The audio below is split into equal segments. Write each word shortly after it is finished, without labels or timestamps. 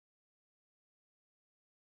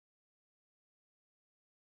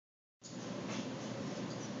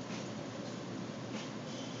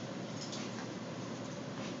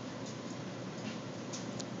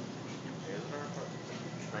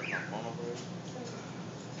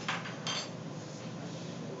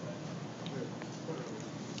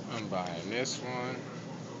buying this one,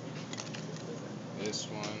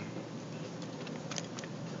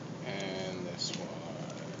 and this one.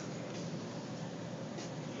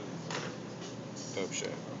 Dope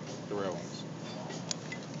shit. The real ones.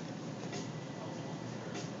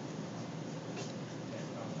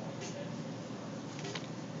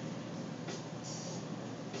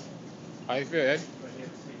 How you feel, Ed?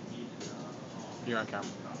 You're on camera.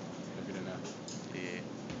 If you didn't know. Yeah.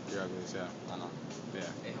 You're ugly as hell. I know. Yeah.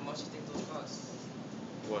 Hey, how much do you think those cost?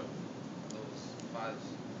 What? Those fives.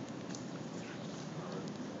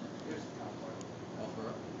 Oh, for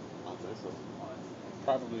real? I don't think so.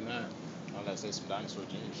 Probably not. Unless they some dinosaur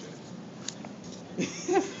genius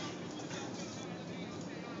shit.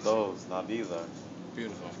 Those, not these are.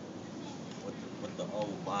 Beautiful. With the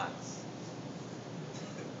old box.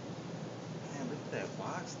 Man, look at that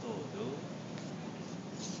box though, dude.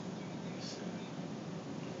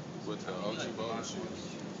 With the OG bowling shoes.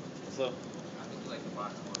 What's up? I think you like the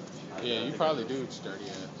box more. Yeah, you probably do, sturdy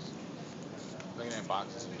ass. Look at that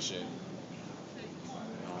boxes and shit.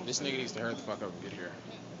 This nigga needs to hurry the fuck up and get here.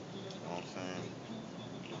 You know what I'm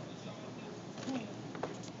saying?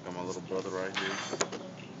 Got my little brother right here.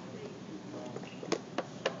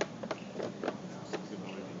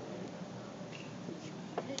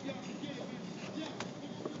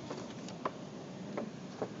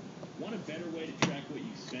 Want a better way to track what you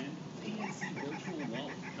spend? PNC Virtual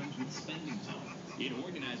Wallet comes with Spending Zone. It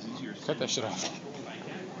organizes your Cut that shit off. by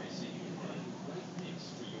categories so you can find the right mix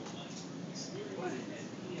for your money. Experience it at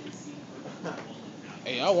PNC Virtual Wallet now.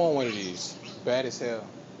 Hey, I want one of these. Bad as hell.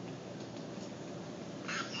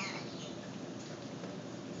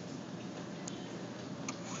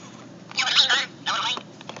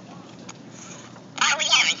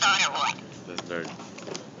 That's dirty.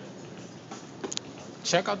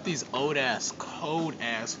 Check out these old ass, cold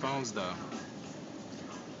ass phones though.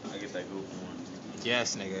 I get that goofy one.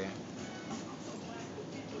 Yes, nigga.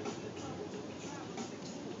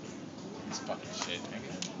 This fucking shit,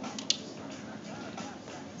 nigga.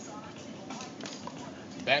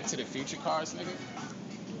 Back to the Future cars, nigga.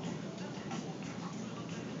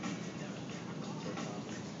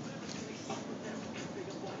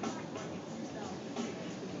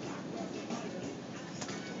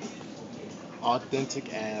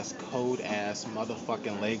 Authentic ass, cold ass,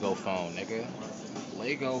 motherfucking Lego phone, nigga.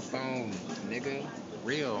 Lego phone, nigga.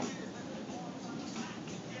 Real.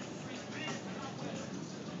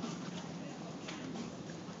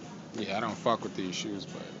 Yeah, I don't fuck with these shoes,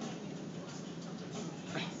 but.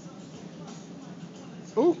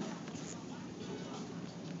 Ooh.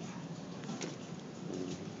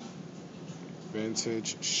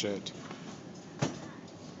 Vintage shit.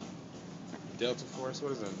 Delta Force,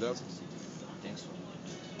 what is that? Delta? I think so.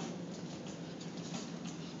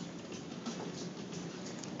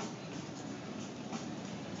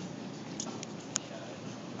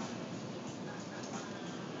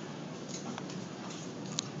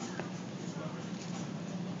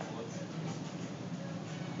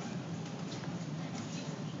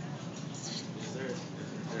 Is there any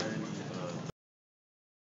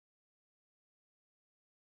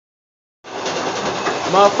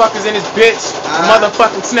Motherfuckers in this bitch.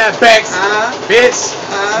 Motherfucking snapbacks. Bitch.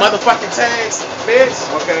 Motherfucking tags. Bitch.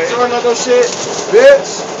 Okay. Store logo shit.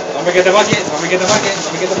 Bitch. Let me get the bucket. Let me get the bucket.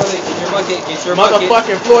 Let me get the bucket. Get your bucket. Get your bucket.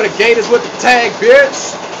 Motherfucking Florida Gators with the tag,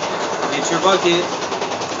 bitch. Get your bucket.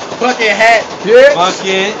 Bucket hat, bitch.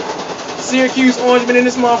 Bucket. Syracuse Orangeman in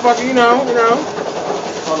this motherfucker, you know.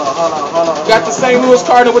 Hold on. Got the St. Louis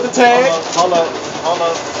Cardinal with the tag. Hold up.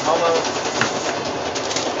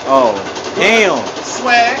 Oh, damn.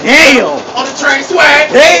 Swag. Damn. On the train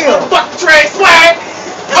swag. Damn. On the fucking train swag.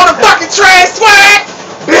 On the fucking train swag.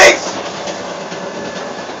 Bitch.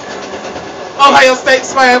 Ohio State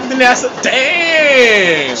swag with the NASA.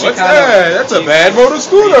 Damn. What's Chicago. that? That's a bad motor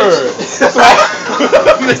scooter.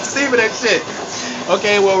 Mr. Steven, that shit.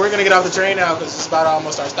 Okay, well, we're gonna get off the train now because it's about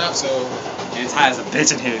almost our stop, so. And it's high as a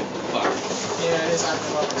bitch in here. Fuck. Yeah, it's hot.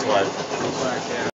 That's why.